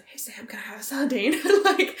looking, he's like, hey Sam, can I have a sardine?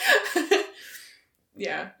 Like,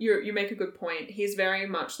 yeah, you make a good point. He's very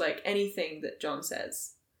much like anything that John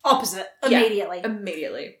says. Opposite. Immediately. Yeah,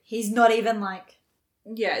 immediately. He's not even like...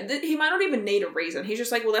 Yeah, he might not even need a reason. He's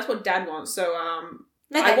just like, well, that's what Dad wants, so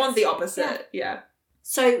I want the opposite. Yeah.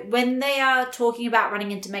 So when they are talking about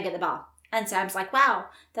running into Meg at the bar, and Sam's like, wow,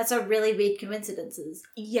 that's a really weird coincidences.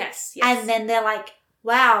 Yes. And then they're like,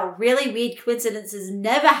 wow, really weird coincidences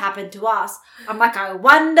never happen to us. I'm like, I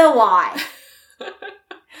wonder why.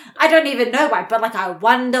 I don't even know why, but like, I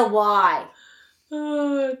wonder why.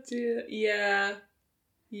 Oh, dear. Yeah.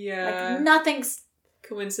 Yeah. Like, nothing's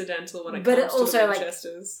coincidental when it comes to the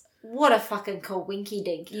Winchesters. Like, what a fucking coinky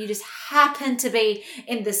dink. You just happen to be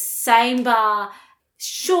in the same bar.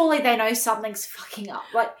 Surely they know something's fucking up.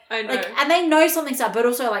 Like, I know. Like, and they know something's up, but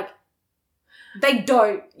also, like, they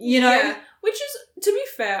don't, you know? Yeah. Which is, to be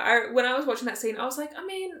fair, when I was watching that scene, I was like, I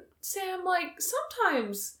mean, Sam, like,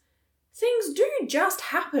 sometimes things do just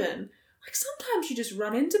happen. Like, sometimes you just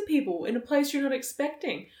run into people in a place you're not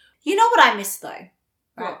expecting. You know what I miss, though?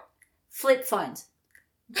 Right. Flip phones.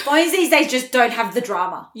 Phones these days just don't have the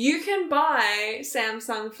drama. You can buy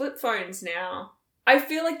Samsung flip phones now. I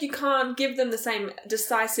feel like you can't give them the same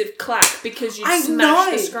decisive clack because you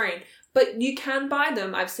smash the screen. But you can buy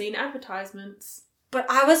them. I've seen advertisements. But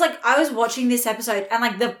I was watching this episode and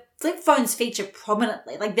like the flip phones feature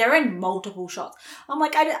prominently. Like they're in multiple shots. I'm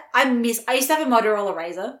like, I used to have a Motorola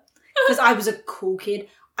Razr because I was a cool kid.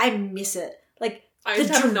 I miss it. Like, I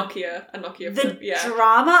used to have a Nokia flip, The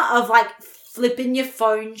drama of, like, flipping your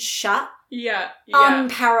phone shut. Yeah.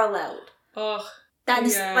 Unparalleled. Oh, that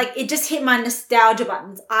is, like, it just hit my nostalgia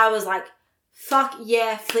buttons. I was like, fuck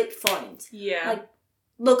yeah, flip phones. Yeah. Like,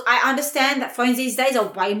 look, I understand that phones these days are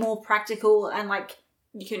way more practical and, like...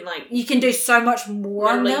 You can do so much more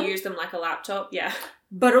on them. Literally use them like a laptop, yeah.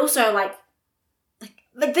 But also, like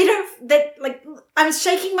I'm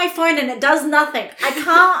shaking my phone and it does nothing.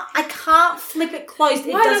 I can't flip it closed.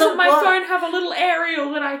 Why doesn't my phone have a little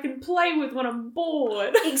aerial that I can play with when I'm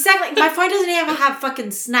bored? Exactly. My phone doesn't even have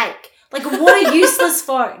fucking Snake. Like, what a useless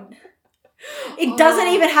phone. It doesn't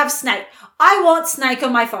even have Snake. I want Snake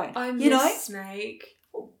on my phone. I miss Snake.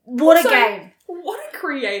 What a game. What a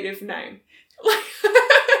creative name. Like,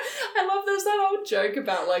 I love there's that old joke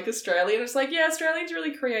about like Australia, and it's like, yeah, Australians are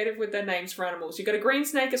really creative with their names for animals. You got a green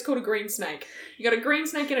snake, it's called a green snake. You got a green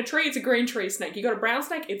snake in a tree, it's a green tree snake. You got a brown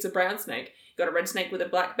snake, it's a brown snake. You got a red snake with a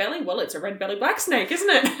black belly, well, it's a red belly black snake, isn't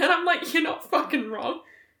it? And I'm like, you're not fucking wrong.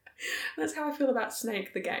 And that's how I feel about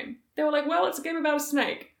Snake, the game. They were like, well, it's a game about a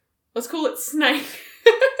snake. Let's call it Snake.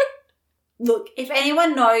 Look, if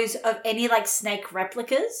anyone knows of any like Snake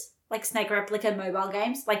replicas, like Snake replica mobile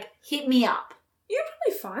games, like hit me up. You'd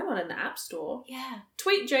probably find one in the App Store. Yeah.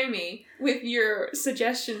 Tweet Jamie with your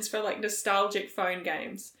suggestions for like nostalgic phone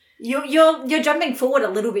games. You're jumping forward a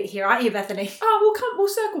little bit here, aren't you, Bethany? Oh, we'll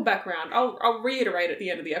circle back around. I'll reiterate at the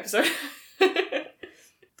end of the episode.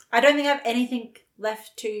 I don't think I have anything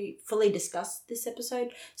left to fully discuss this episode.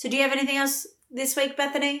 So do you have anything else this week,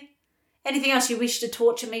 Bethany? Anything else you wish to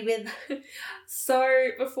torture me with? So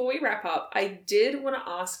before we wrap up, I did want to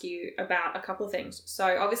ask you about a couple of things.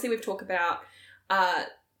 So obviously we've talked about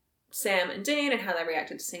Sam and Dean and how they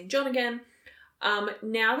reacted to seeing John again.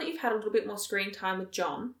 Now that you've had a little bit more screen time with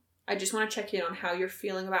John, I just want to check in on how you're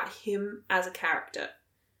feeling about him as a character.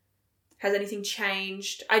 Has anything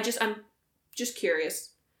changed? I'm just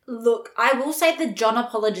curious. Look, I will say the John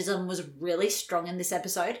apologism was really strong in this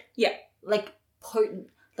episode. Yeah. Like, potent.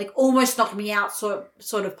 Like, almost knocked me out, sort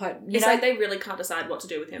of potent. It's like they really can't decide what to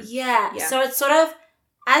do with him. Yeah. So it's sort of,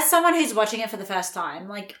 as someone who's watching it for the first time,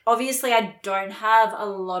 like, obviously I don't have a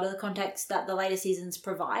lot of the context that the later seasons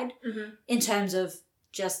provide in terms of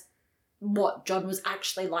just what John was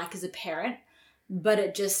actually like as a parent. But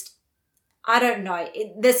it just, I don't know.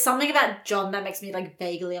 There's something about John that makes me, like,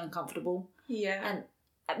 vaguely uncomfortable. Yeah.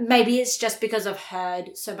 And maybe it's just because I've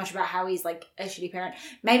heard so much about how he's, like, a shitty parent.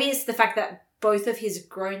 Maybe it's the fact that both of his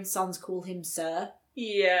grown sons call him Sir.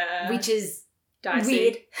 Yeah. Which is dicey.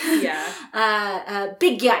 Weird. Yeah.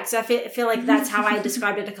 Big yikes. I feel like that's how I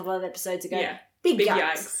described it a couple of episodes ago. Yeah. Big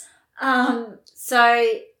yikes. So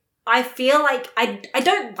I feel like I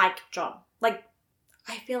don't like John. Like,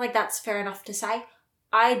 I feel like that's fair enough to say.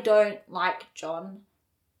 I don't like John.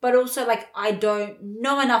 But also, like, I don't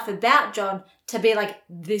know enough about John to be like,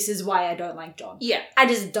 this is why I don't like John. Yeah. I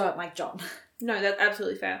just don't like John. No, that's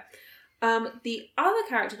absolutely fair. The other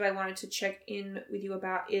character that I wanted to check in with you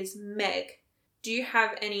about is Meg. Do you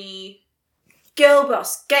have any... Girl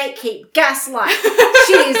boss, gatekeep, gaslight.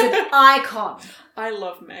 She is an icon. I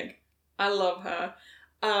love Meg. I love her.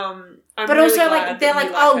 I'm but really also, glad like, they're that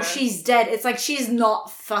like, oh, her. She's dead. It's like, she's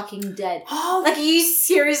not fucking dead. Oh, like, are you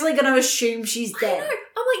seriously going to assume she's dead? I know.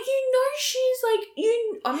 I'm like, she's like,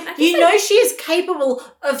 I guess you know she is capable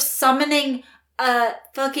of summoning a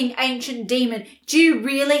fucking ancient demon. Do you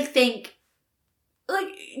really think... Like,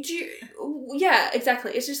 yeah,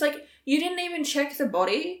 exactly. It's just like, you didn't even check the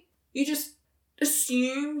body. You just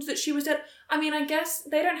assumed that she was dead. I mean, I guess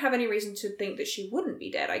they don't have any reason to think that she wouldn't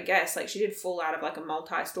be dead, I guess. Like, she did fall out of, like, a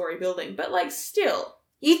multi-story building. But, like, still.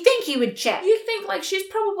 You'd think you would check. You'd think, like, she's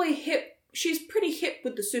probably hip. She's pretty hip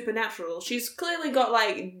with the supernatural. She's clearly got,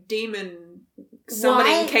 like, demon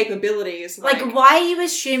summoning capabilities. Like, why are you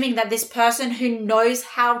assuming that this person who knows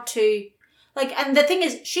how to... Like, and the thing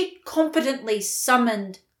is, she competently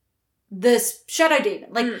summoned this shadow demon.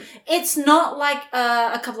 Like, it's not like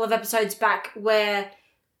a couple of episodes back where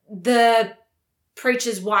the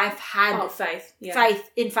preacher's wife had... Faith. Yeah.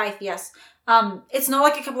 Faith, yes. It's not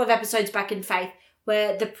like a couple of episodes back in Faith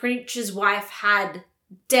where the preacher's wife had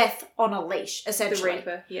death on a leash, essentially. The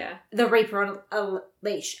Reaper, yeah. The Reaper on a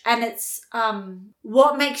leash. And it's,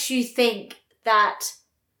 what makes you think that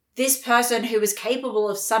this person who was capable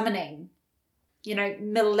of summoning, you know,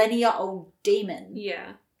 millennia-old demon...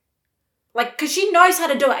 Yeah. Like, because she knows how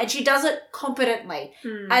to do it, and she does it competently,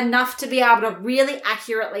 enough to be able to really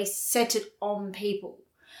accurately set it on people.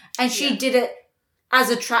 And she did it as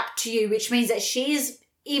a trap to you, which means that she's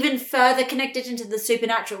even further connected into the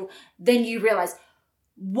supernatural than you realise.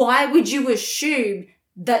 Why would you assume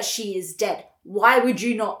that she is dead? Why would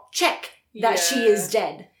you not check that she is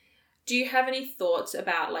dead? Do you have any thoughts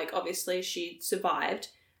about, like, obviously she survived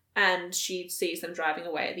and she sees them driving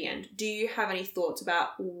away at the end. Do you have any thoughts about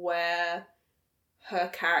where her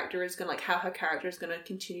character is going to, like, how her character is going to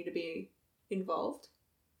continue to be involved?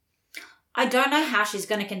 I don't know how she's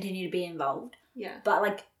going to continue to be involved. Yeah. But,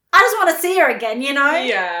 like, I just want to see her again, you know?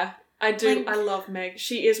 Yeah, I do. Like, I love Meg.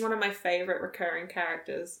 She is one of my favourite recurring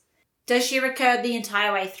characters. Does she recur the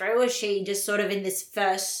entire way through, or is she just sort of in this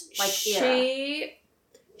first, like, era?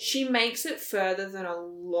 She makes it further than a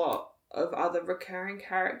lot of other recurring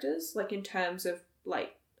characters, like, in terms of,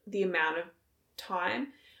 like, the amount of time.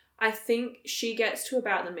 I think she gets to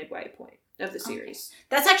about the midway point of the series. Okay.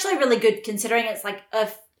 That's actually really good, considering it's, like, a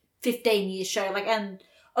 15-year show. Like, and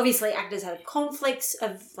obviously actors have conflicts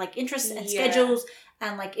of, like, interests and schedules,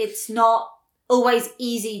 and, like, it's not always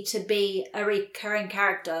easy to be a recurring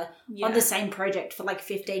character on the same project for, like,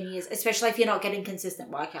 15 years, especially if you're not getting consistent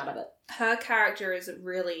work out of it. Her character is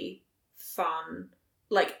really fun.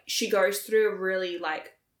 Like, she goes through a really,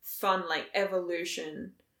 like, fun, like,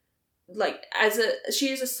 evolution. Like, she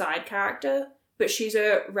is a side character, but she's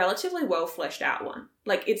a relatively well fleshed out one.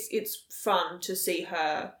 Like, it's fun to see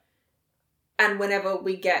her. And whenever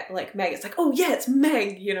we get, like, Meg, it's like, oh yeah, it's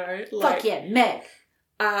Meg, you know? Like, fuck yeah, Meg.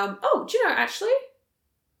 Oh, do you know, actually,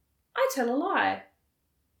 I tell a lie.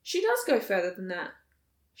 She does go further than that.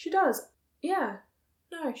 She does. Yeah.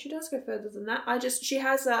 No, she does go further than that. She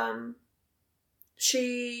has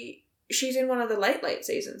She's in one of the late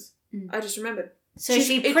seasons. I just remembered. So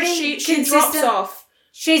she drops consistent. Off.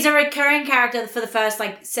 She's a recurring character for the first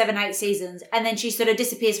 7-8 seasons, and then she sort of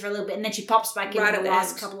disappears for a little bit, and then she pops back in the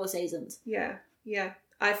last couple of seasons. Yeah.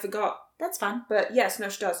 I forgot. That's fun. But yes, no,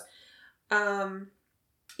 she does.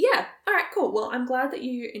 Yeah. All right, cool. Well, I'm glad that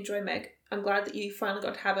you enjoy Meg. I'm glad that you finally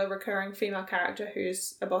got to have a recurring female character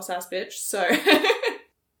who's a boss-ass bitch. So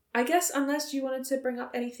I guess unless you wanted to bring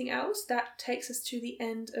up anything else, that takes us to the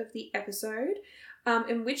end of the episode.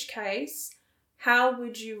 In which case, how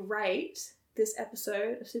would you rate this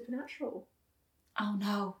episode of Supernatural? Oh,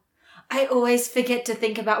 no. I always forget to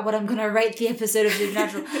think about what I'm going to rate the episode of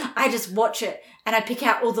Supernatural. I just watch it and I pick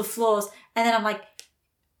out all the flaws, and then I'm like,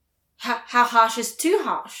 how harsh is too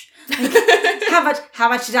harsh? Like, how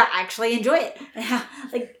much did I actually enjoy it?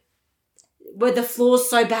 And were the flaws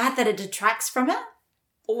so bad that it detracts from it?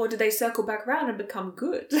 Or did they circle back around and become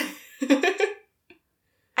good?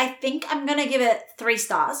 I think I'm going to give it 3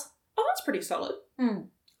 stars. Oh, that's pretty solid.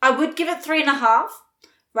 I would give it 3.5,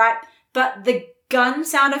 right? But the gun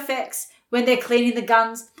sound effects when they're cleaning the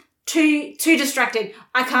guns, too distracting.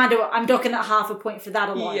 I can't do it. I'm docking at half a point for that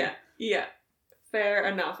alone. Yeah. Fair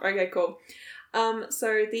enough. Okay, cool.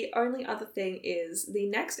 So the only other thing is the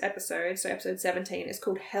next episode, so episode 17, is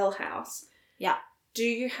called Hell House. Yeah. Do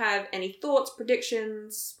you have any thoughts,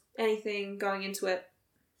 predictions, anything going into it?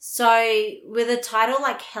 So with a title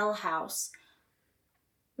like Hell House,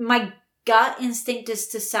 my gut instinct is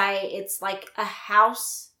to say it's like a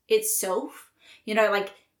house itself. You know,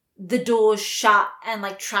 like the doors shut and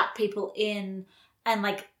trap people in,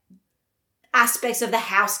 and aspects of the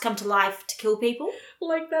house come to life to kill people.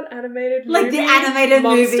 Like that animated movie. Like the animated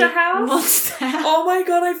movie. Monster House? Oh my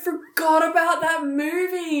god, I forgot about that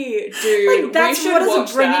movie. Dude, that's what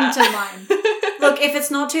it's bringing to mind. Look, if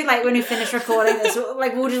it's not too late when we finish recording this,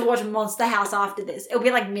 we'll just watch Monster House after this. It'll be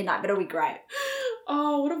midnight, but it'll be great.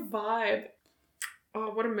 Oh, what a vibe. Oh,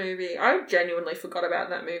 what a movie. I genuinely forgot about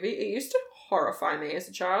that movie. It used to horrify me as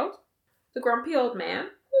a child. The Grumpy Old Man.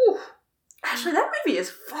 Whew. Actually, that movie is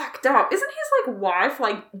fucked up. Isn't his, wife,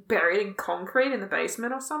 buried in concrete in the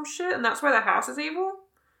basement or some shit, and that's why the house is evil?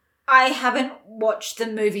 I haven't watched the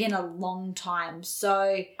movie in a long time,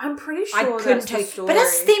 so I'm pretty sure I couldn't tell you. But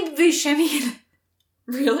that's Steve Buscemi in it.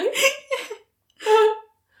 Really?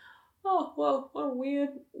 Oh, well, what a weird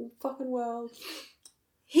fucking world.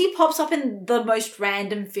 He pops up in the most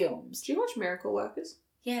random films. Do you watch Miracle Workers?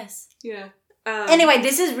 Yes. Yeah. Anyway,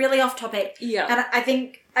 this is really off topic. Yeah. And I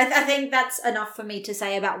think that's enough for me to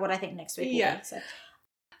say about what I think next week will be.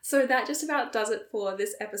 So that just about does it for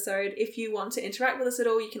this episode. If you want to interact with us at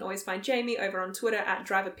all, you can always find Jamie over on Twitter at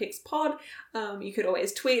DriverPixPod. You could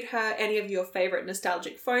always tweet her any of your favourite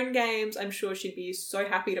nostalgic phone games. I'm sure she'd be so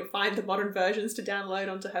happy to find the modern versions to download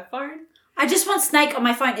onto her phone. I just want Snake on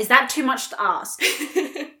my phone. Is that too much to ask?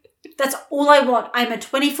 That's all I want. I'm a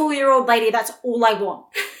 24-year-old lady. That's all I want.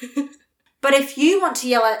 But if you want to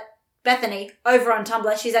yell at Bethany over on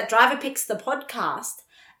Tumblr, she's at DriverPix the podcast,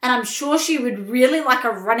 and I'm sure she would really like a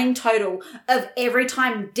running total of every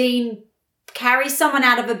time Dean carries someone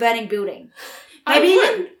out of a burning building.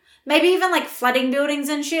 Maybe even flooding buildings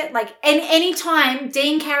and shit. Any time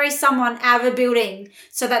Dean carries someone out of a building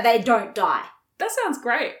so that they don't die. That sounds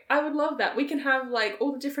great. I would love that. We can have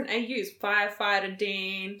all the different AUs. Firefighter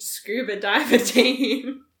Dean, Scuba Diver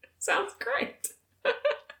Dean. Sounds great.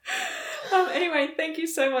 Anyway, thank you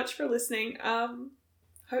so much for listening.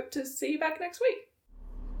 Hope to see you back next week.